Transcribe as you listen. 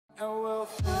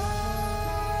Hello,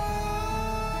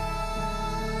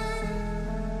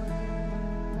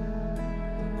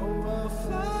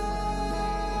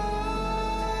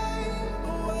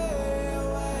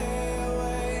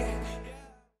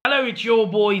 it's your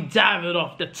boy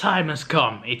Davidoff. The time has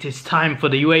come. It is time for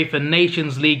the UEFA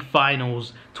Nations League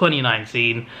Finals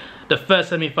 2019. The first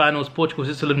semi-finals, Portugal,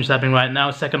 Switzerland, is happening right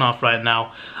now. Second half right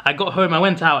now. I got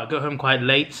home quite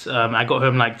late. I got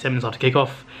home like 10 minutes after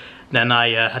kickoff. Then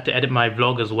I had to edit my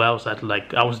vlog as well, so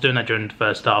I was doing that during the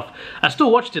first half. I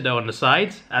still watched it though on the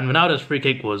side, and Ronaldo's free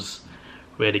kick was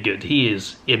really good. He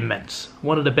is immense.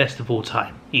 One of the best of all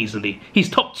time, easily. He's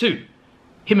top 2.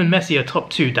 Him and Messi are top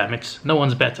 2, damn it. No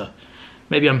one's better.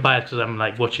 Maybe I'm biased because I'm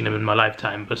like watching them in my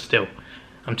lifetime, but still.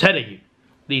 I'm telling you,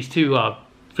 these two are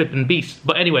flipping beasts.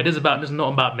 But anyway, this is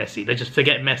not about Messi. Let's just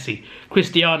forget Messi.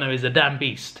 Cristiano is a damn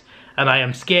beast, and I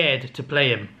am scared to play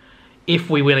him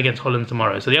if we win against Holland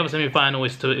tomorrow. So the other semi-final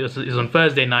is on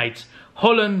Thursday night.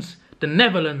 The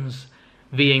Netherlands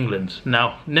v England.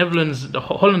 Now,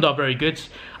 Holland are very good.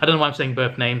 I don't know why I'm saying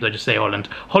both names, I just say Holland.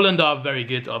 Holland are very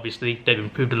good, obviously. They've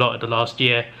improved a lot at the last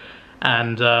year.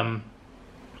 And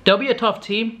they'll be a tough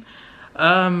team.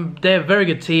 They're a very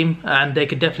good team, and they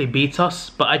could definitely beat us.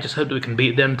 But I just hope that we can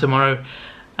beat them tomorrow.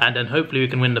 And then hopefully we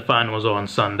can win the finals on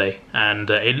Sunday.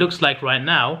 And it looks like right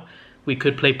now we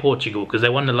could play Portugal, because they're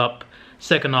 1-0 up.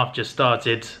 Second half just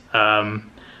started.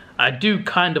 I do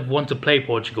kind of want to play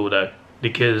Portugal though,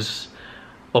 because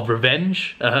of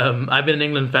revenge. I've been an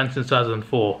England fan since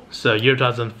 2004, so Euro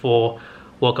 2004,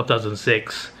 World Cup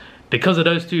 2006. Because of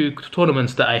those two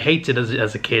tournaments that I hated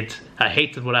as a kid, I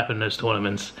hated what happened in those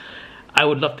tournaments. I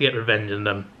would love to get revenge on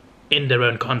them in their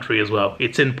own country as well.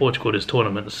 It's in Portugal, this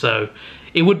tournament, so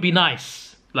it would be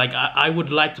nice. Like, I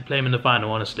would like to play him in the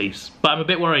final, honestly. But I'm a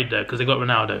bit worried though, because they got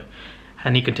Ronaldo,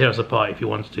 and he can tear us apart if he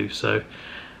wants to. So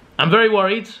I'm very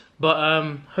worried, but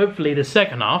hopefully the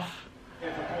second half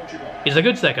is a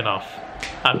good second half.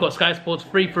 I've got Sky Sports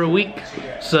free for a week,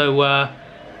 so I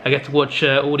get to watch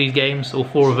all these games, all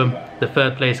 4 of them, the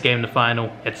third place game, the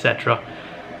final, etc.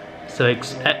 So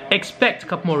expect a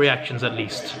couple more reactions at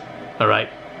least. Alright,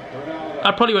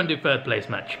 I probably won't do third place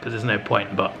match because there's no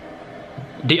point, but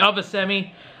the other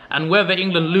semi, and whether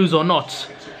England lose or not,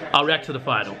 I'll react to the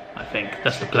final. I think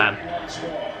that's the plan.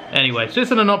 Anyway,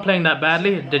 Switzerland are not playing that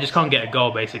badly. They just can't get a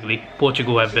goal basically.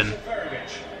 Portugal have been,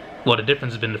 well, the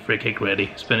difference has been the free kick really.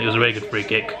 It was a very good free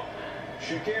kick.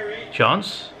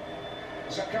 Chance.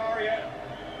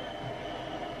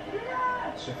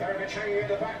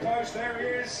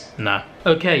 Nah.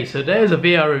 Okay, so there's a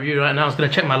VR review right now. I was gonna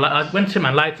check I went to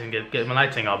my lighting, get my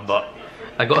lighting up, but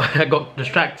I got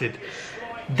distracted.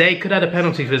 They could have a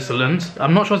penalty, Switzerland.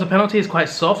 I'm not sure it's a penalty. It's quite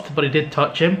soft, but it did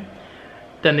touch him.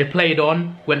 Then they played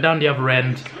on, went down the other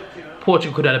end.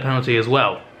 Portugal could have a penalty as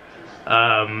well.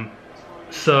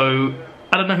 So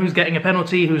I don't know who's getting a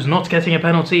penalty, who's not getting a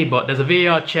penalty, but there's a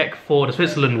VAR check for the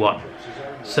Switzerland one.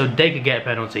 So they could get a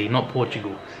penalty, not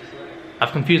Portugal.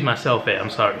 I've confused myself here, I'm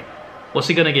sorry. What's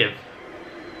he gonna give?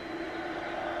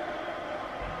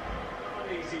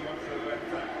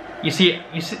 You see,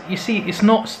 it's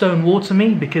not stone wall to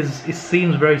me because it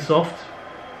seems very soft.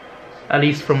 At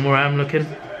least from where I'm looking,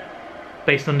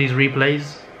 based on these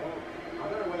replays.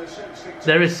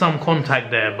 There is some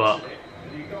contact there, but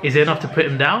is it enough to put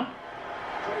him down?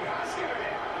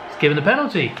 He's given the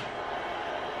penalty.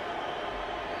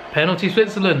 Penalty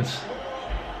Switzerland.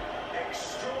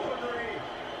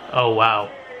 Oh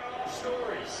wow.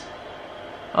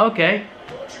 Okay.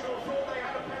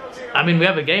 I mean, we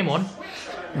have a game on.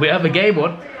 We have a game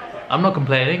on. I'm not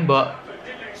complaining, but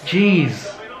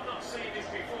jeez.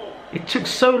 It took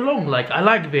so long. Like, I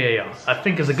like VAR. I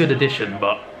think it's a good addition,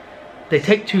 but they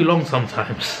take too long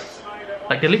sometimes.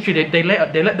 Like, they literally they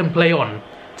let them play on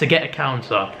to get a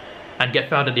counter and get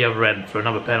fouled at the other end for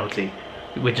another penalty,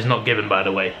 which is not given, by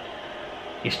the way.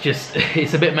 It's just,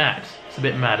 it's a bit mad. It's a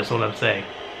bit mad, that's all I'm saying.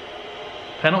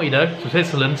 Penalty though, for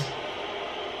Switzerland.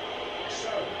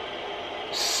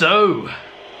 So,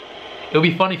 it'll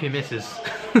be funny if he misses.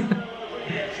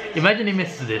 Imagine he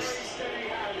misses this.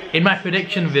 In my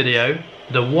prediction video,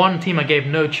 the one team I gave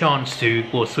no chance to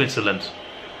was Switzerland.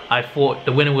 I thought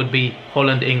the winner would be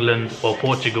Holland, England, or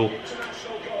Portugal,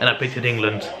 and I picked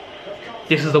England.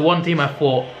 This is the one team I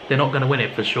thought they're not going to win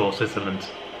it for sure, Switzerland.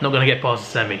 Not going to get past the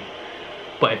semi.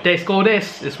 But if they score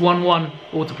this, it's 1-1,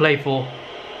 all to play for.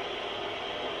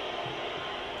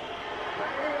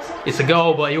 It's a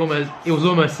goal, but it was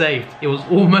almost saved. It was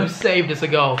almost saved as a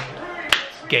goal.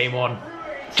 Game on.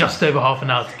 Just over half an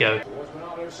hour to go.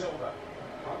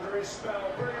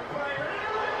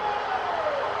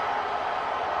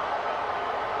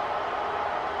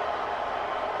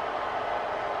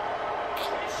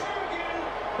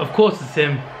 Of course it's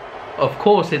him. Of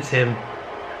course it's him.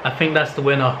 I think that's the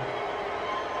winner.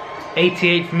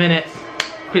 88th minute.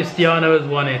 Cristiano has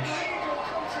won it.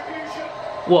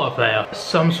 What a player.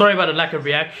 So I'm sorry about the lack of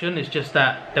reaction. It's just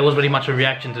that there wasn't really much of a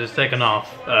reaction to the second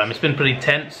half. It's been pretty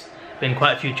tense. Been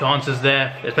quite a few chances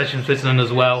there, especially in Switzerland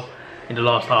as well, in the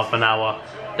last half an hour.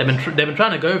 They've been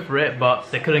trying to go for it, but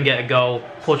they couldn't get a goal.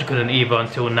 Portugal couldn't either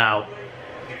until now.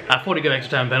 I thought he'd go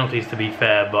extra time penalties, to be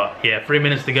fair, but yeah, 3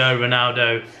 minutes to go.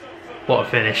 Ronaldo, what a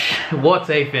finish. What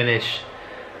a finish.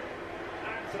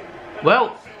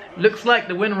 Well, looks like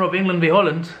the winner of England v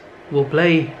Holland will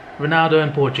play Ronaldo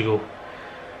and Portugal.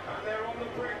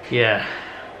 Yeah,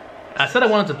 I said I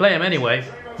wanted to play him anyway,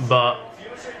 but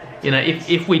you know,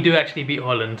 if we do actually beat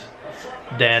Holland,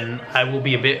 then I will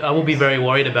be very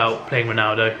worried about playing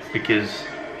Ronaldo because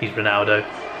he's Ronaldo.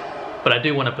 But I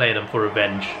do want to play them for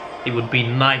revenge. It would be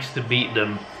nice to beat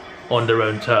them on their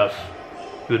own turf.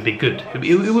 It would be good.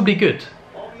 It would be good.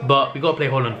 But we got to play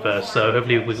Holland first, so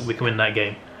hopefully we can win that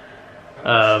game.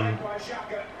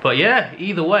 But yeah,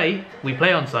 either way, we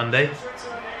play on Sunday.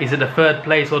 Is it the third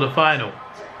place or the final?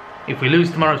 If we lose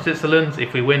tomorrow, Switzerland.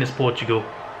 If we win, it's Portugal.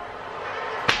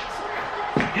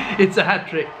 It's a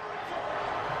hat-trick.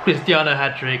 Cristiano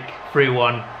hat-trick.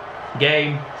 3-1.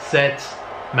 Game, set,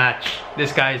 match.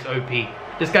 This guy is OP.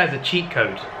 This guy's a cheat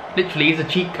code. Literally, he's a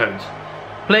cheat code.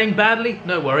 Playing badly,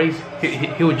 no worries.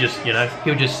 He'll just, you know,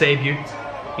 he'll just save you.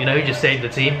 You know, he'll just save the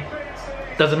team.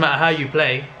 Doesn't matter how you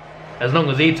play. As long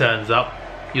as he turns up,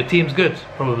 your team's good,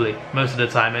 probably, most of the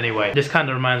time anyway. This kind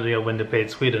of reminds me of when they played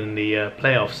Sweden in the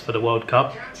playoffs for the World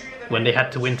Cup, when they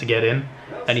had to win to get in,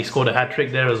 and he scored a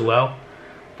hat-trick there as well.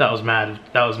 That was mad.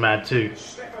 That was mad too.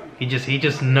 He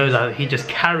just knows how, he just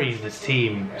carries this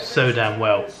team so damn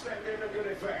well.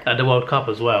 At the World Cup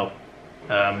as well.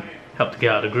 Helped to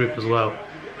get out of the group as well.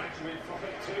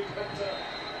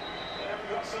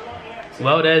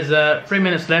 Well, there's 3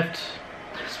 minutes left.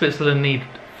 Switzerland need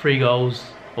 3 goals,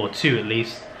 or 2 at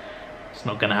least. It's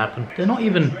not gonna happen. They're not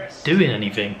even doing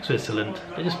anything, Switzerland.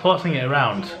 They're just passing it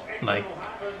around. Like,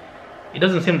 it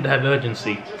doesn't seem to have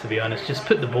urgency, to be honest. Just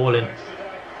put the ball in.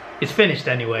 It's finished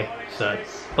anyway, so.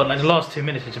 But like the last 2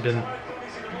 minutes,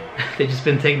 they've just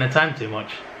been taking their time too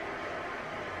much.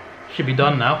 Should be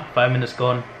done now. 5 minutes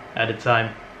gone, added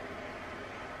time.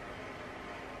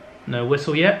 No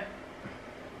whistle yet.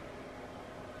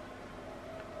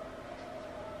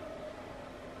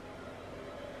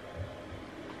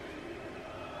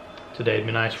 Today'd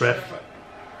be nice, ref.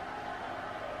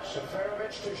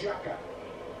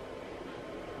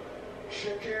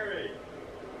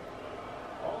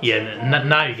 Yeah,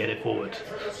 now you get it forward.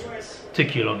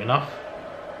 Took you long enough.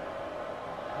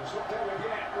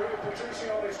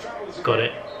 Got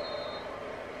it.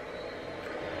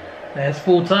 There's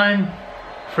full time.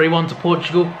 3-1 to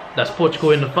Portugal. That's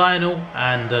Portugal in the final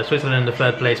and Switzerland in the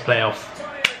third place playoff.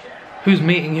 Who's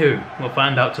meeting who? We'll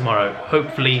find out tomorrow.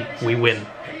 Hopefully we win.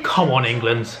 Come on,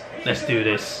 England. Let's do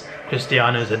this.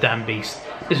 Cristiano's a damn beast.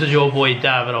 This was your boy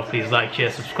Davidoff. Please like,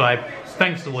 share, subscribe.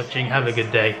 Thanks for watching. Have a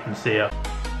good day and see ya.